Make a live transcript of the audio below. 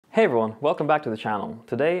Hey everyone, welcome back to the channel.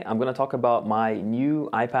 Today I'm going to talk about my new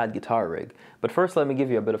iPad guitar rig, but first let me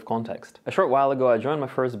give you a bit of context. A short while ago I joined my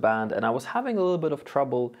first band and I was having a little bit of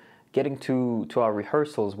trouble getting to our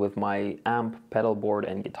rehearsals with my amp, pedal board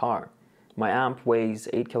and guitar. My amp weighs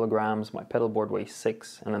 8 kilograms, my pedal board weighs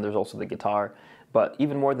 6, and then there's also the guitar. But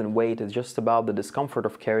even more than weight, it's just about the discomfort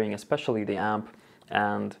of carrying, especially the amp,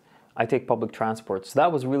 and I take public transport, so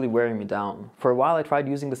that was really wearing me down. For a while I tried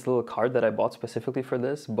using this little cart that I bought specifically for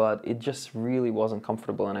this, but it just really wasn't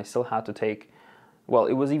comfortable and I still had to take, well,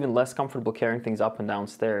 it was even less comfortable carrying things up and down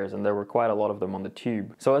stairs, and there were quite a lot of them on the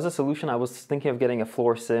tube. So as a solution I was thinking of getting a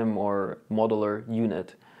floor sim or modular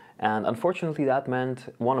unit, and unfortunately that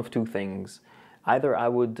meant one of two things. Either I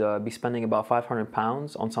would be spending about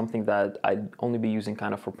 £500 on something that I'd only be using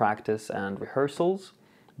kind of for practice and rehearsals,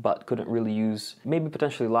 but couldn't really use, maybe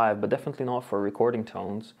potentially live, but definitely not for recording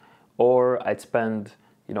tones. Or I'd spend,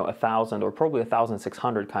 $1,000 or probably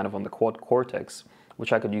 $1,600 kind of on the Quad Cortex,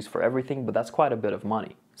 which I could use for everything, but that's quite a bit of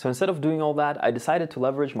money. So instead of doing all that, I decided to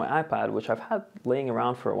leverage my iPad, which I've had laying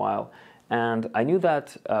around for a while, and I knew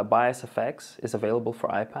that Bias FX is available for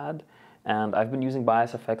iPad, and I've been using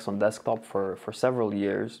Bias FX on desktop for several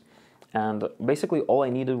years, and basically all I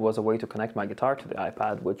needed was a way to connect my guitar to the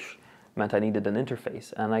iPad, which meant I needed an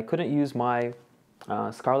interface, and I couldn't use my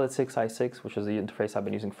Scarlett 6i6, which is the interface I've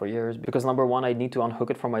been using for years, because number one, I'd need to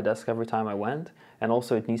unhook it from my desk every time I went, and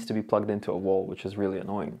also it needs to be plugged into a wall, which is really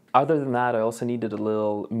annoying. Other than that, I also needed a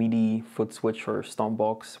little MIDI foot switch or stomp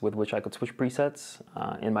box with which I could switch presets.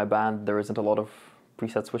 In my band, there isn't a lot of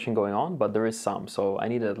preset switching going on, but there is some, so I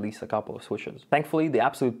needed at least a couple of switches. Thankfully, the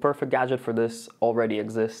absolute perfect gadget for this already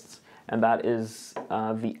exists, and that is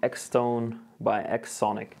the Xtone by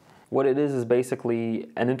Xsonic. What it is basically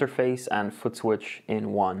an interface and foot switch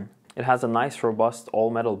in one. It has a nice robust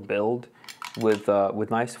all-metal build with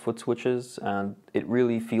nice foot switches, and it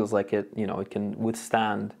really feels like it can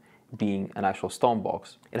withstand being an actual stomp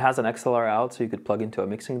box. It has an XLR out so you could plug into a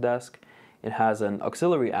mixing desk. It has an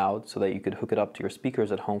auxiliary out so that you could hook it up to your speakers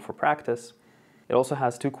at home for practice. It also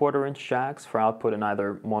has 2/4 inch jacks for output in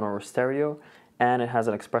either mono or stereo, and it has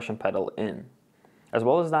an expression pedal in. As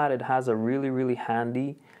well as that, it has a really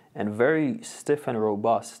handy and very stiff and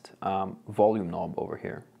robust volume knob over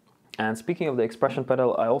here. And speaking of the expression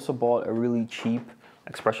pedal, I also bought a really cheap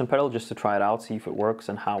expression pedal just to try it out, see if it works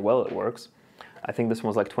and how well it works. I think this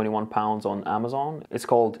one's like £21 on Amazon. It's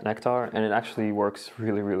called Nectar, and it actually works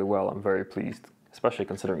really well. I'm very pleased, especially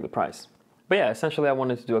considering the price. But yeah, essentially I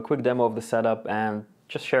wanted to do a quick demo of the setup and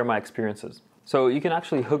just share my experiences. So you can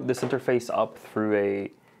actually hook this interface up through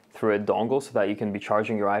a dongle so that you can be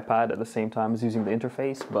charging your iPad at the same time as using the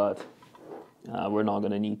interface, but we're not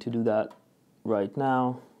going to need to do that right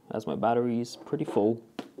now as my battery is pretty full.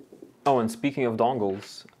 Oh, and speaking of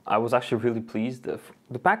dongles, I was actually really pleased.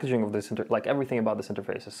 The packaging of this, like everything about this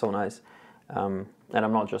interface is so nice. And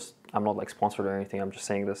I'm not like sponsored or anything, I'm just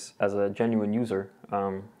saying this as a genuine user.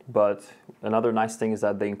 But another nice thing is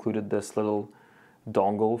that they included this little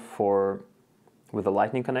dongle with a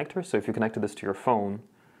lightning connector. So if you connected this to your phone,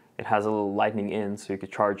 it has a little lightning in so you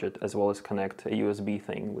could charge it, as well as connect a USB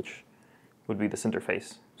thing, which would be this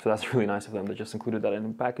interface. So that's really nice of them. They just included that in the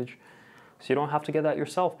package. So you don't have to get that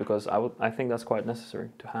yourself, because I think that's quite necessary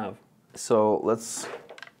to have. So let's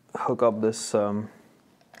hook up this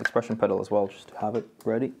expression pedal as well, just to have it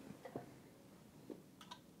ready.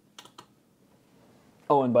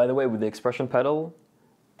 Oh, and by the way, with the expression pedal,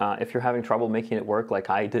 if you're having trouble making it work like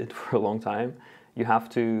I did for a long time, you have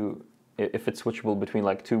to, if it's switchable between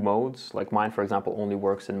like two modes, like mine for example only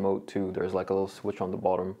works in mode 2, there's like a little switch on the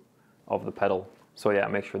bottom of the pedal. So yeah,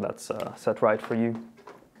 make sure that's set right for you.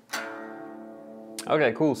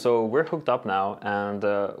 Okay, cool, so we're hooked up now, and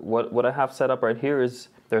what I have set up right here is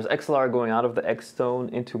there's XLR going out of the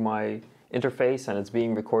Xtone into my interface, and it's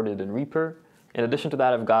being recorded in Reaper. In addition to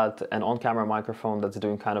that, I've got an on-camera microphone that's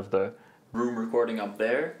doing kind of the room recording up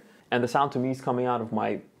there, and the sound to me is coming out of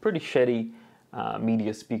my pretty shitty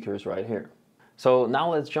media speakers right here. So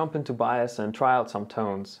now let's jump into Bias and try out some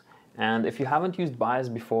tones. And if you haven't used Bias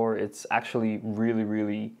before, it's actually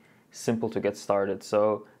really simple to get started.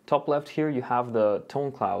 So top left here you have the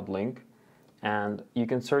Tone Cloud link, and you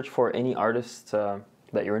can search for any artist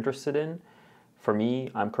that you're interested in. For me,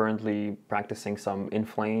 I'm currently practicing some In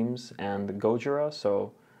Flames and Gojira,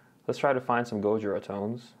 so let's try to find some Gojira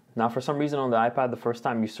tones. Now for some reason on the iPad, the first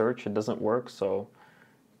time you search it doesn't work, so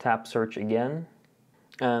tap search again,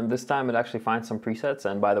 and this time it actually finds some presets.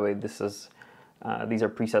 And by the way, these are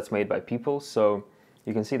presets made by people, so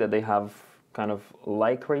you can see that they have kind of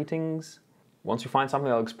like ratings. Once you find something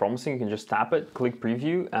that looks promising, you can just tap it, click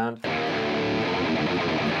preview, and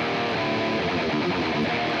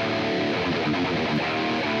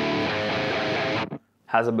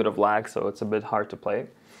has a bit of lag, so it's a bit hard to play.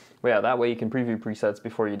 But yeah, that way you can preview presets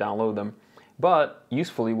before you download them. But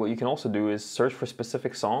usefully, what you can also do is search for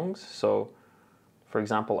specific songs. So for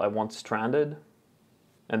example, I want Stranded,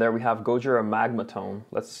 and there we have Gojira Magma Tone.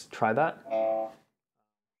 Let's try that.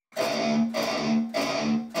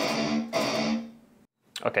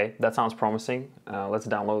 Okay, that sounds promising. Let's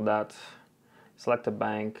download that. Select a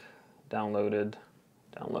bank, downloaded,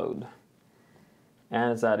 download.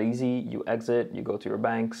 And it's that easy. You exit, you go to your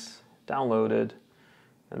banks, downloaded,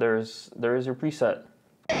 and there is your preset.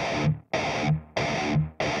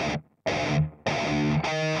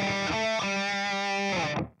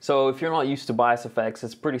 So if you're not used to bias effects,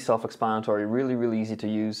 it's pretty self-explanatory, really easy to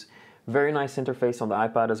use. Very nice interface on the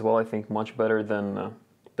iPad as well, I think much better than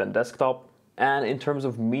desktop. And in terms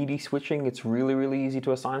of MIDI switching, it's really easy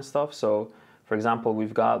to assign stuff. So for example,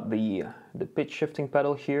 we've got the pitch shifting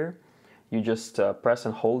pedal here. You just press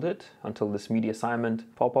and hold it until this MIDI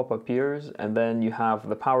assignment pop-up appears, and then you have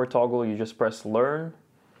the power toggle. You just press learn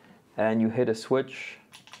and you hit a switch,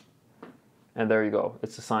 and there you go,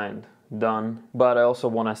 it's assigned. Done. But I also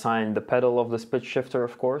want to assign the pedal of this pitch shifter,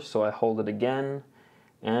 of course, so I hold it again,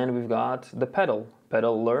 and we've got the pedal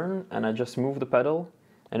learn, and I just move the pedal,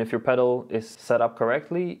 and if your pedal is set up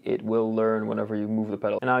correctly, it will learn whenever you move the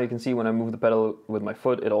pedal. And now you can see when I move the pedal with my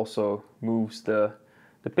foot, it also moves the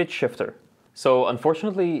pitch shifter. So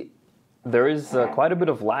unfortunately, there is quite a bit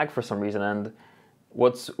of lag for some reason, and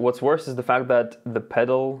what's worse is the fact that the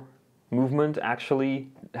pedal movement actually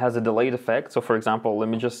has a delayed effect. So for example, let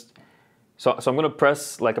me just So I'm going to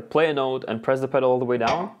press, like, play a note and press the pedal all the way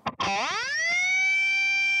down.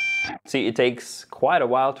 See, it takes quite a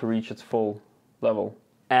while to reach its full level.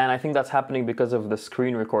 And I think that's happening because of the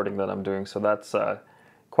screen recording that I'm doing, so that's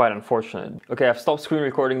quite unfortunate. Okay, I've stopped screen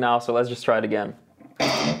recording now, so let's just try it again.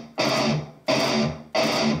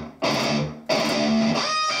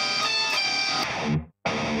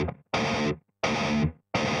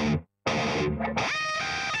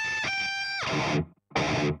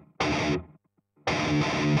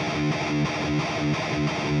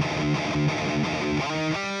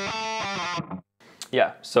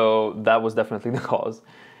 Yeah, so that was definitely the cause.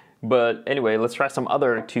 But anyway, let's try some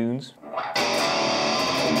other tunes.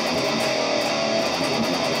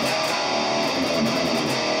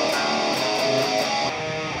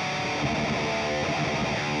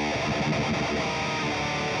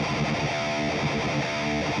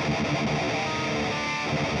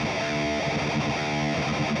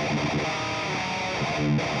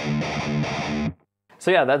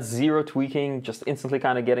 So yeah, that's zero tweaking, just instantly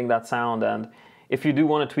kind of getting that sound. And if you do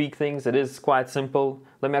want to tweak things, it is quite simple.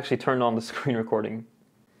 Let me actually turn on the screen recording.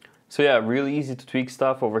 So yeah, really easy to tweak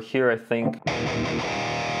stuff. Over here, I think.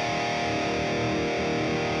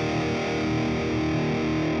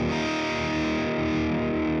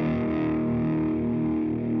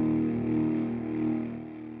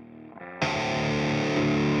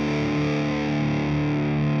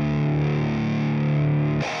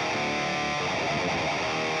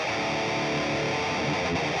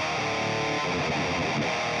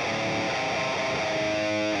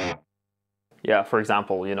 Yeah, for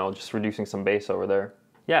example, you know, just reducing some bass over there.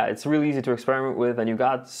 Yeah, it's really easy to experiment with, and you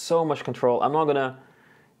got so much control. I'm not gonna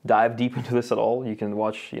dive deep into this at all. You can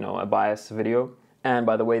watch, you know, a bias video. And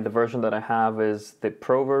by the way, the version that I have is the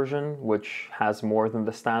Pro version, which has more than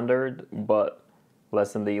the standard, but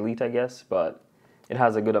less than the Elite, I guess. But it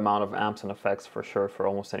has a good amount of amps and effects for sure for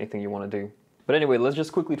almost anything you want to do. But anyway, let's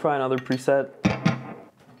just quickly try another preset.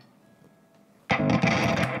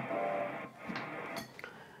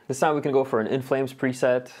 This time we can go for an In Flames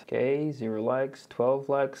preset. Okay, 0 likes, 12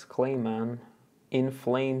 likes, Clayman. In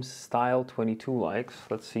Flames style, 22 likes.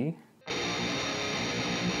 Let's see.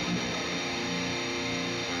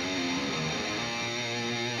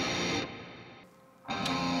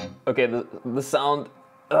 Okay, the sound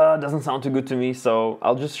doesn't sound too good to me, so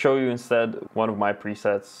I'll just show you instead one of my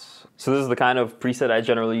presets. So this is the kind of preset I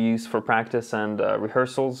generally use for practice and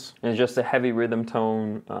rehearsals. And it's just a heavy rhythm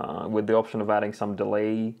tone with the option of adding some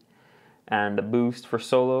delay and a boost for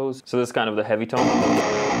solos. So this is kind of the heavy tone.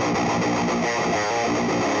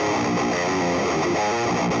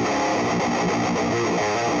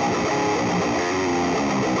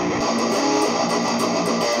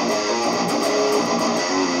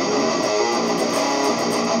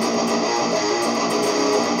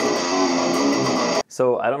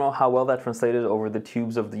 So I don't know how well that translated over the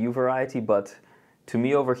tubes of the U variety, but to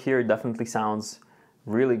me over here it definitely sounds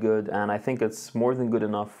really good, and I think it's more than good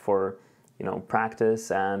enough for, you know, practice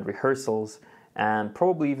and rehearsals, and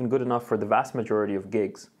probably even good enough for the vast majority of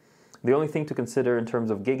gigs. The only thing to consider in terms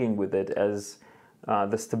of gigging with it is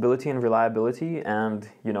the stability and reliability. And,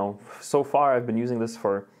 you know, so far I've been using this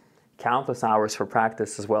for countless hours for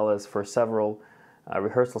practice as well as for several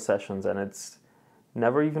rehearsal sessions, and it's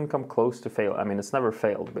never even come close to fail. I mean, it's never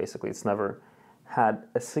failed, basically. It's never had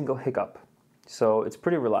a single hiccup. So it's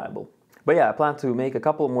pretty reliable. But yeah, I plan to make a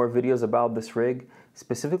couple more videos about this rig.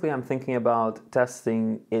 Specifically, I'm thinking about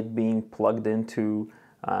testing it being plugged into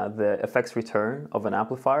the effects return of an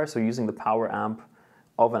amplifier. So using the power amp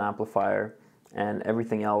of an amplifier and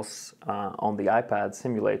everything else on the iPad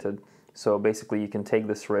simulated. So basically you can take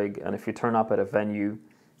this rig, and if you turn up at a venue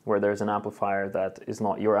where there's an amplifier that is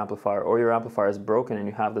not your amplifier, or your amplifier is broken and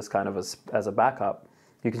you have this kind of as a backup,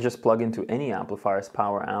 you can just plug into any amplifier's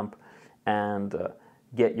power amp and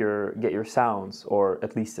get your sounds, or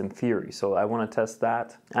at least in theory. So I want to test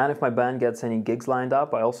that. And if my band gets any gigs lined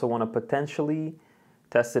up, I also want to potentially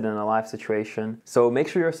test it in a live situation. So make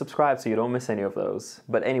sure you're subscribed so you don't miss any of those.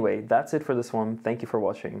 But anyway, that's it for this one. Thank you for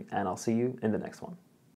watching, and I'll see you in the next one.